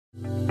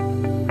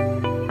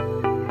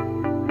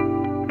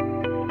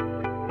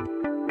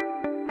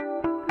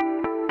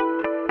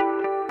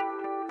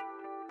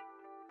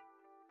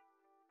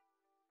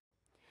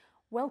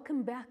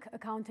Welcome back,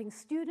 accounting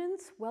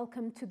students.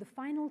 Welcome to the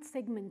final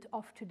segment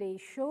of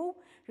today's show.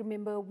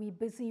 Remember, we're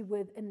busy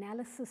with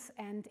analysis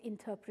and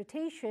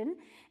interpretation,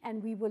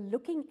 and we were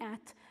looking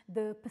at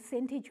the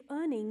percentage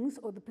earnings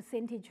or the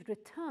percentage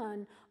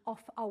return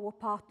of our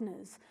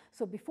partners.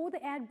 So before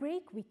the ad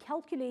break, we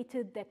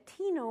calculated that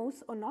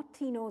Tino's, or not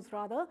Tino's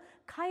rather,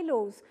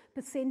 Kylo's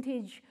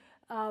percentage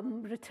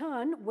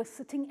return was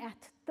sitting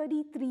at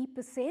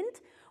 33%.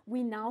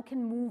 We now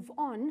can move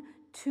on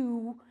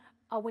to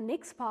our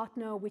next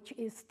partner, which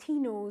is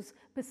Tino's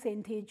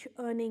percentage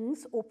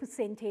earnings or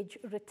percentage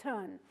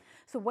return.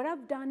 So what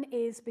I've done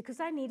is, because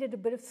I needed a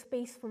bit of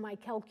space for my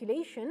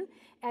calculation,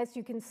 as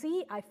you can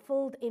see, I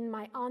filled in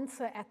my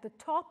answer at the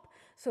top.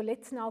 So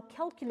let's now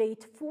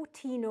calculate for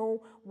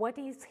Tino what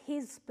is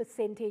his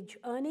percentage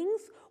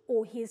earnings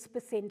or his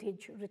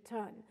percentage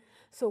return.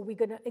 So we're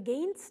going to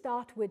again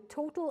start with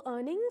total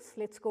earnings.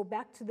 Let's go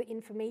back to the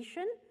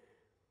information.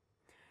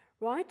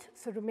 Right,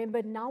 so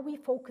remember, now we're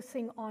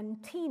focusing on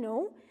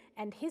Tino,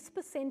 and his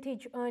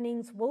percentage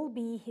earnings will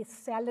be his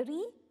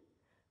salary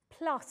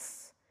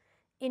plus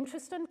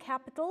interest on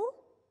capital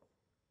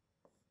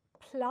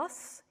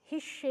plus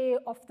his share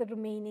of the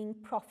remaining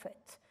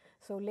profit.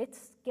 So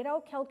let's get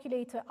our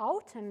calculator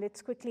out and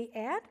let's quickly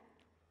add.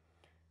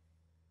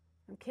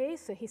 Okay,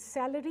 so his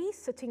salary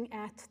sitting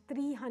at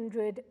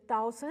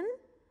 300,000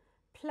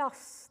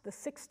 plus the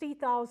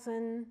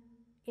 60,000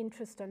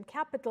 interest on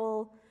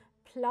capital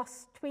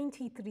plus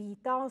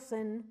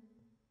 23,000,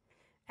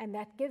 and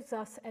that gives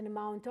us an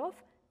amount of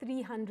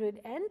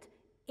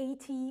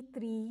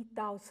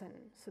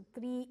 383,000. So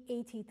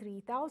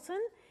 383,000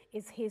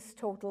 is his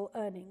total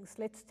earnings.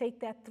 Let's take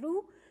that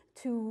through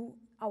to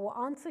our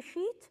answer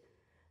sheet.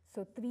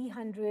 So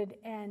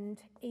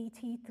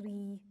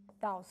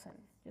 383,000.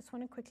 Just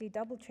want to quickly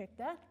double check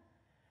that.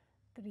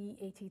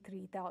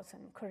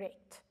 383,000,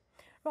 correct.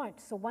 Right,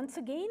 so once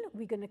again,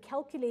 we're going to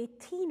calculate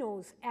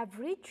Tino's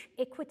average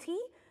equity.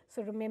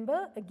 So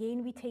remember,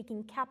 again, we're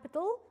taking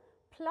capital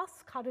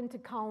plus current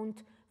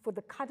account for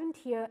the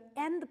current year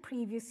and the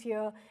previous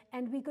year,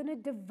 and we're going to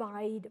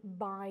divide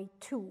by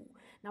 2.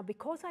 Now,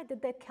 because I did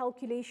that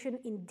calculation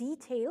in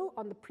detail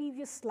on the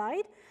previous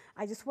slide,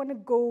 I just want to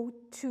go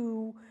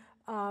to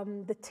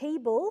the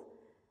table,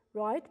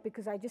 right,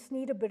 because I just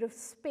need a bit of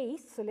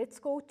space. So let's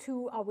go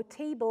to our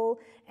table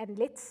and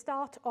let's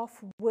start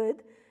off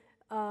with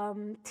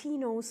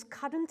Tino's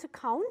current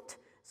account.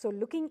 So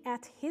looking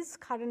at his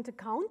current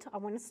account, I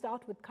want to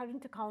start with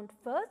current account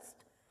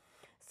first.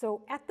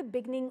 So at the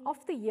beginning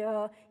of the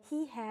year,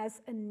 he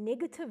has a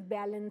negative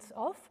balance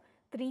of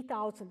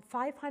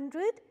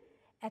 3,500.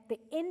 At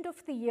the end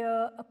of the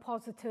year, a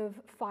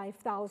positive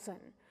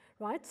 5,000,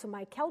 right? So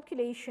my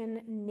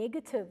calculation,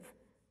 negative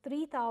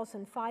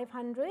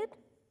 3,500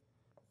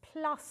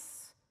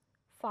 plus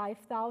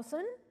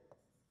 5,000.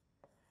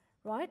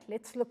 Right,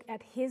 let's look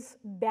at his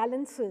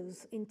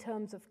balances in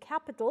terms of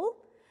capital.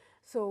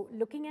 So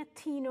looking at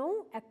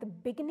Tino, at the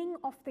beginning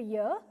of the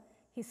year,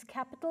 his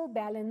capital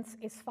balance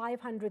is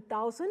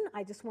 500,000.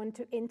 I just want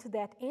to enter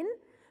that in.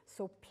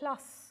 So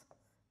plus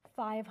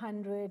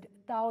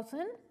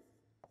 500,000.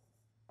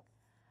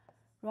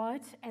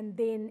 Right, and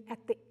then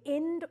at the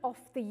end of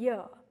the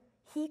year,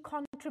 he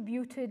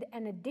contributed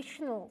an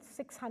additional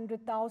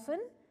 600,000.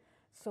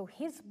 So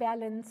his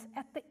balance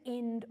at the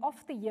end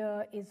of the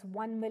year is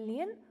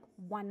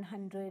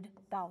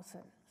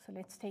 1,100,000. So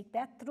let's take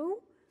that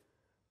through,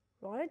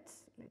 right?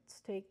 Let's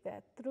take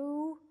that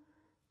through.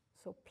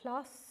 So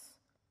plus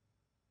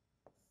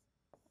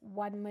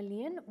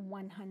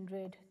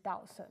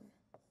 1,100,000.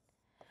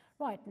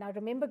 Right, now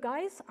remember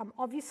guys, I'm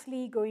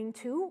obviously going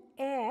to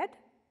add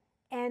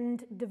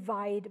and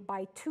divide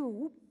by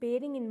 2,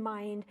 bearing in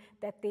mind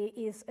that there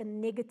is a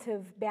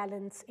negative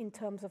balance in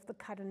terms of the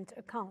current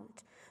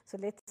account. So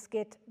let's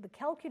get the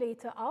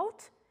calculator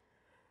out,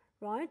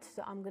 right?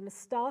 So I'm going to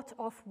start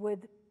off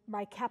with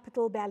my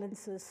capital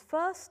balances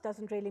first.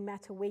 Doesn't really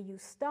matter where you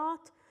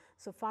start.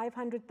 So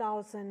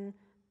 500,000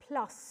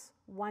 plus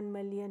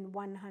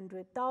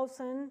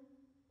 1,100,000,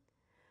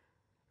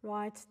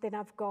 right? Then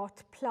I've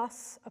got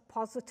plus a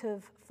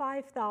positive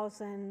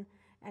 5,000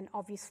 and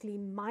obviously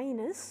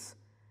minus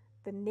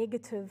the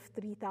negative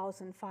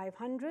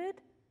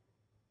 3,500.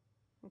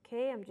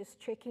 Okay, I'm just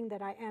checking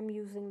that I am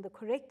using the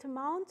correct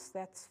amounts.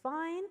 That's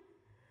fine.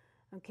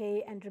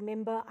 Okay, and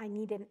remember, I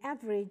need an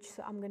average,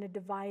 so I'm going to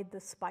divide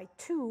this by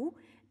 2.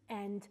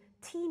 And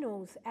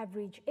Tino's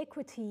average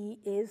equity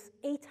is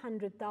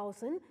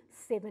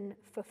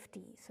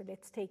 800,750. So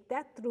let's take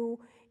that through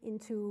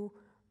into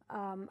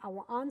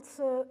our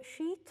answer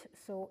sheet.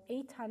 So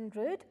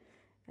 800,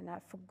 and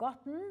I've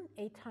forgotten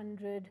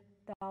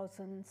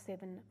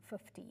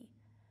 800,750.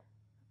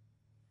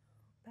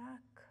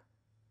 Back.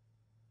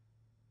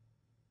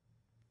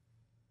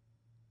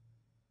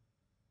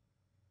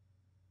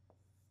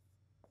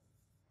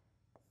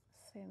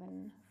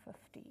 $750.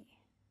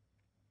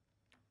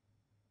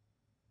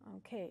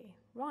 Okay,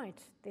 right,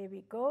 there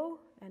we go,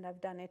 and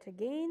I've done it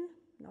again,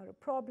 not a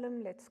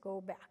problem, let's go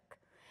back.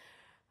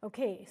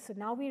 Okay, so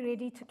now we're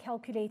ready to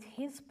calculate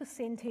his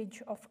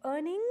percentage of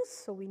earnings.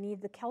 So we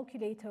need the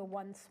calculator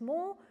once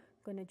more. I'm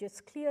going to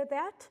just clear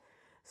that.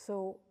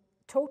 So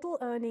total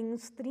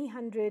earnings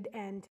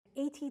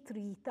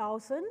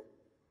 383,000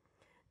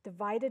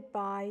 divided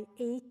by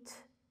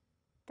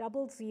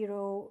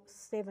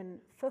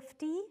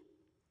 8,00750.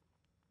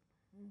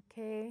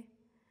 Okay,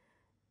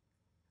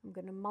 I'm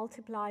going to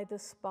multiply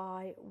this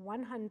by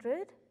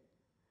 100.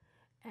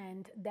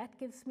 And that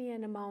gives me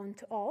an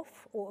amount of,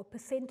 or a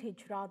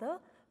percentage rather,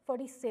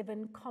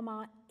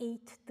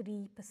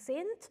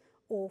 47.83%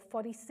 or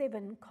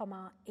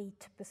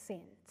 47.8%.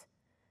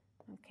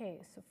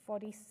 Okay, so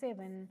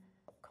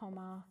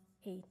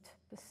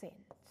 47.8%.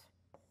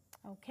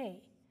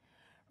 Okay,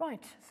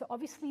 right, so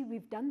obviously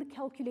we've done the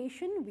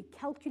calculation. We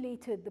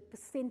calculated the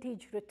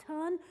percentage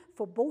return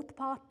for both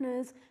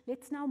partners.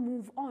 Let's now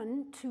move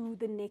on to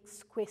the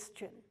next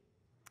question.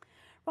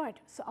 Right,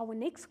 so our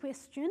next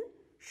question,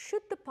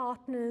 should the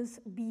partners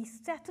be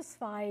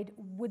satisfied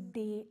with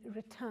their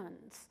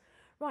returns?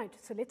 Right,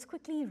 so let's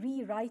quickly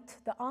rewrite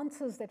the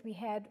answers that we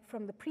had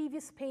from the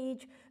previous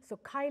page. So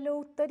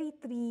Kylo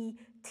 33,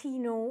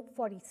 Tino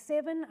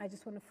 47. I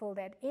just want to fill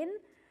that in.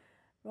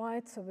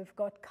 Right, so we've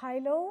got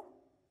Kylo.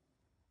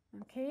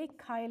 Okay,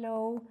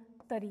 Kylo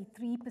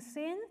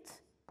 33%.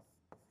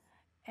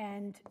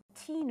 And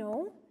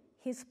Tino,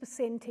 his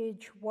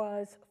percentage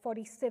was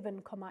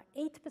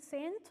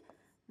 47.8%.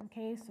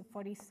 Okay, so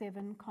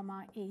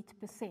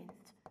 47.8%.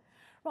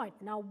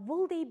 Right, now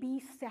will they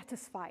be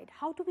satisfied?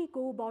 How do we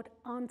go about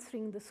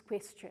answering this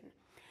question?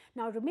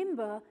 Now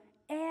remember,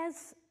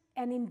 as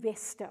an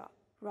investor,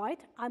 right,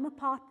 I'm a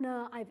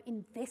partner, I've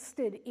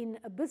invested in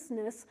a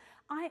business,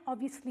 I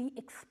obviously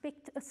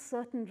expect a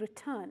certain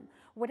return.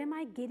 What am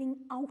I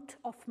getting out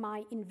of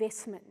my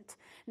investment?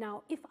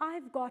 Now, if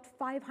I've got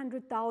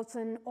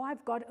 500,000 or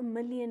I've got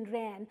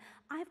R1,000,000,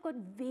 I've got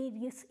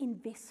various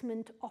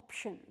investment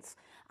options.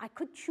 I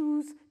could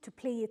choose to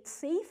play it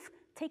safe,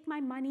 take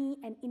my money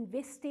and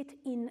invest it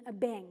in a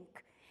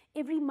bank.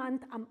 Every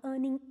month I'm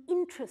earning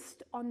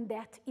interest on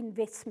that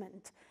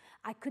investment.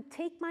 I could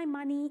take my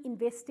money,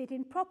 invest it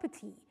in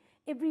property.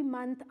 Every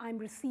month I'm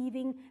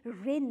receiving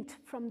rent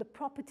from the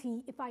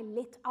property if I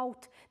let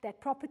out that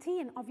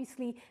property, and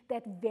obviously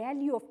that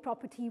value of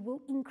property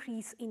will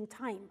increase in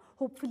time.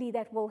 Hopefully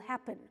that will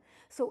happen.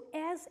 So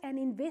as an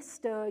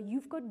investor,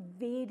 you've got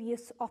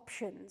various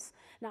options.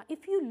 Now,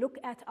 if you look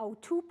at our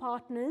two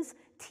partners,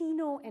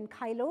 Tino and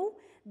Kylo,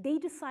 they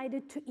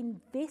decided to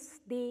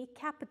invest their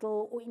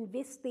capital or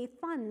invest their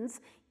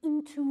funds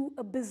into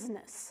a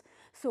business.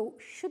 So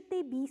should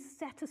they be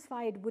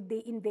satisfied with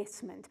their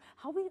investment?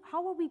 How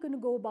are we going to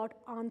go about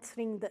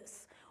answering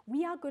this?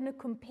 We are going to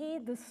compare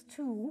this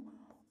to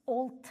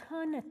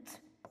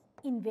alternate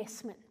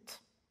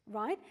investment,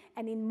 right?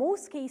 And in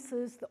most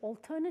cases, the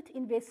alternate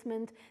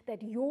investment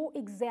that your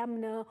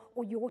examiner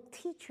or your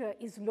teacher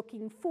is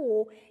looking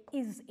for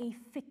is a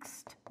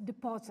fixed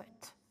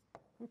deposit.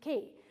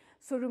 Okay,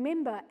 so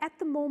remember, at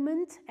the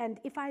moment, and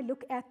if I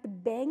look at the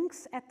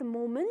banks at the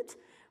moment,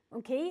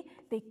 okay,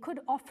 they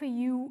could offer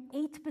you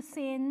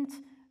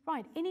 8%,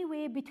 right,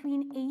 anywhere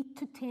between 8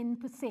 to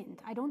 10%.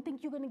 I don't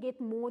think you're going to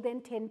get more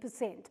than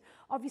 10%.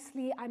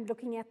 Obviously, I'm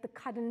looking at the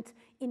current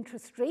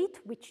interest rate,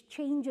 which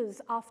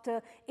changes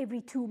after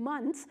every 2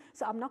 months.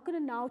 So I'm not going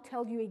to now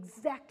tell you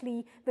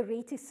exactly the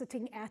rate is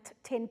sitting at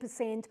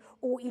 10%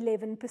 or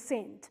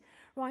 11%.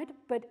 Right?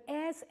 But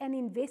as an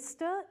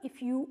investor,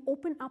 if you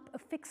open up a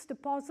fixed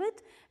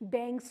deposit,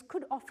 banks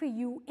could offer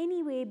you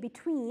anywhere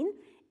between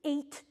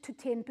 8 to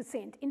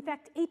 10%. In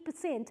fact,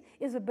 8%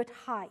 is a bit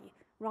high,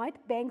 right?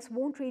 Banks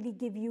won't really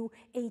give you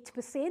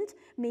 8%,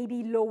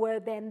 maybe lower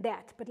than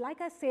that. But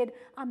like I said,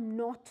 I'm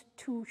not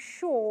too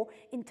sure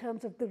in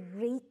terms of the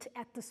rate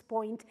at this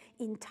point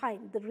in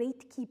time. The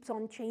rate keeps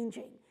on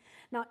changing.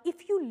 Now,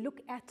 if you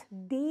look at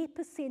their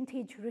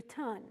percentage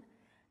return,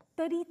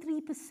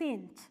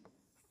 33%,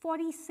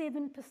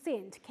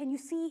 47%. Can you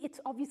see it's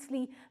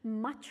obviously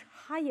much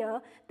higher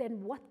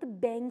than what the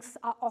banks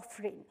are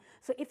offering?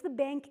 So if the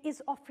bank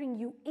is offering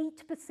you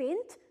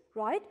 8%,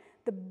 right,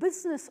 the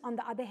business, on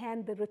the other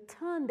hand, the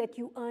return that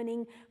you're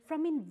earning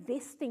from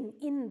investing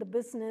in the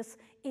business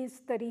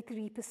is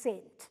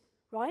 33%,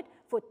 right?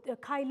 For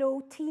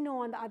Kylo, Tino,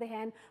 on the other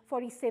hand,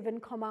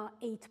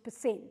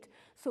 47.8%.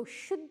 So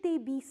should they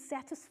be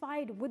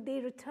satisfied with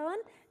their return?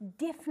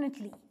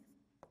 Definitely.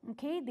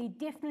 Okay, they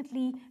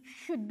definitely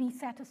should be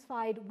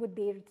satisfied with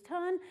their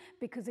return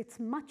because it's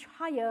much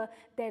higher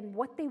than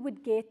what they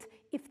would get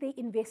if they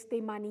invest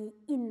their money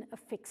in a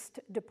fixed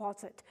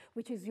deposit,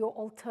 which is your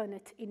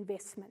alternate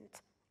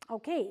investment.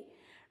 Okay,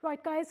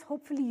 right guys,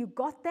 hopefully you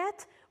got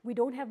that. We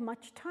don't have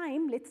much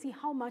time. Let's see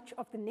how much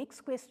of the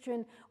next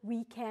question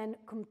we can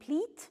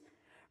complete.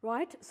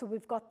 Right, so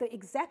we've got the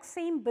exact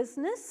same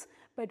business,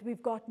 but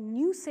we've got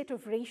new set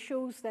of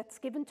ratios that's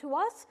given to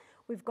us.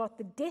 We've got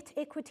the debt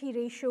equity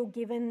ratio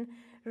given,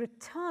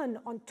 return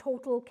on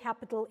total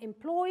capital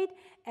employed,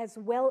 as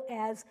well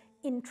as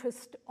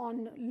interest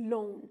on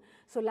loan.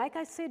 So like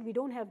I said, we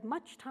don't have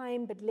much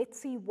time, but let's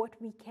see what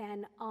we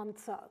can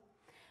answer.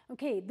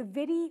 Okay, the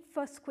very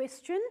first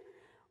question,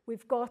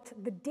 we've got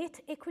the debt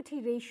equity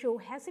ratio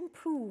has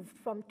improved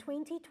from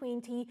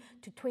 2020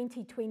 to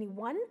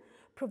 2021.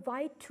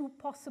 Provide 2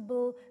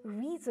 possible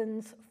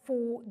reasons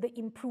for the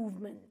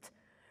improvement.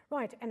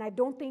 Right, and I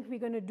don't think we're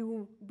going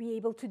to be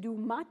able to do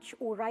much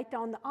or write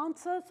down the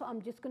answer, so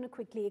I'm just going to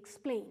quickly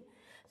explain.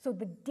 So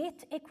the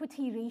debt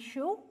equity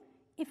ratio,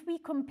 if we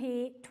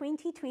compare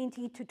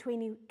 2020 to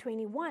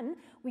 2021,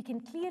 we can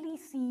clearly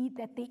see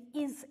that there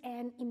is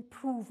an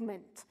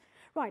improvement.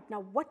 Right,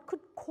 now what could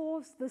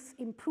cause this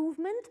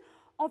improvement?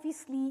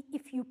 Obviously,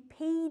 if you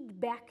paid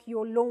back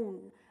your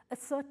loan, a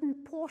certain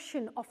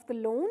portion of the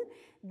loan,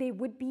 there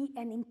would be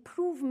an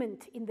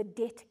improvement in the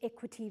debt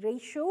equity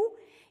ratio.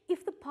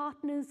 If the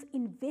partners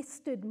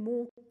invested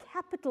more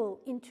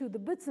capital into the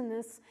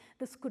business,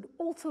 this could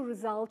also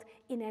result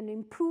in an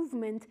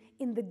improvement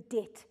in the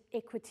debt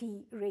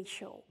equity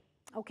ratio.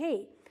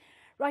 Okay,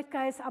 right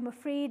guys, I'm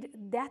afraid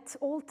that's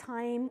all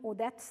time, or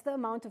that's the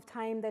amount of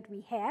time that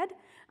we had.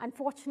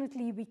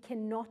 Unfortunately, we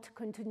cannot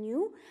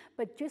continue,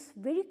 but just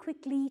very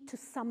quickly to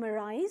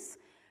summarize,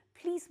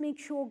 please make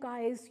sure,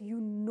 guys, you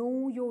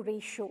know your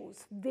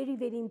ratios. Very,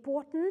 very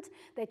important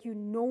that you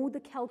know the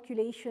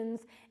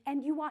calculations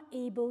and you are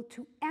able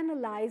to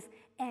analyze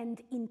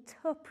and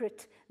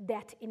interpret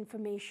that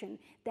information.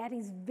 That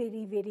is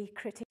very, very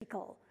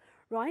critical,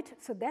 right?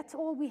 So that's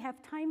all we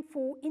have time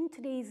for in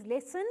today's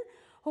lesson.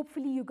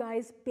 Hopefully you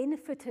guys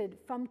benefited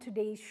from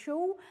today's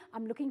show.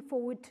 I'm looking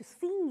forward to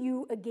seeing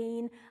you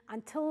again.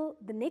 Until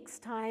the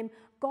next time,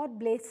 God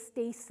bless,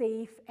 stay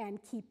safe, and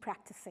keep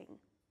practicing.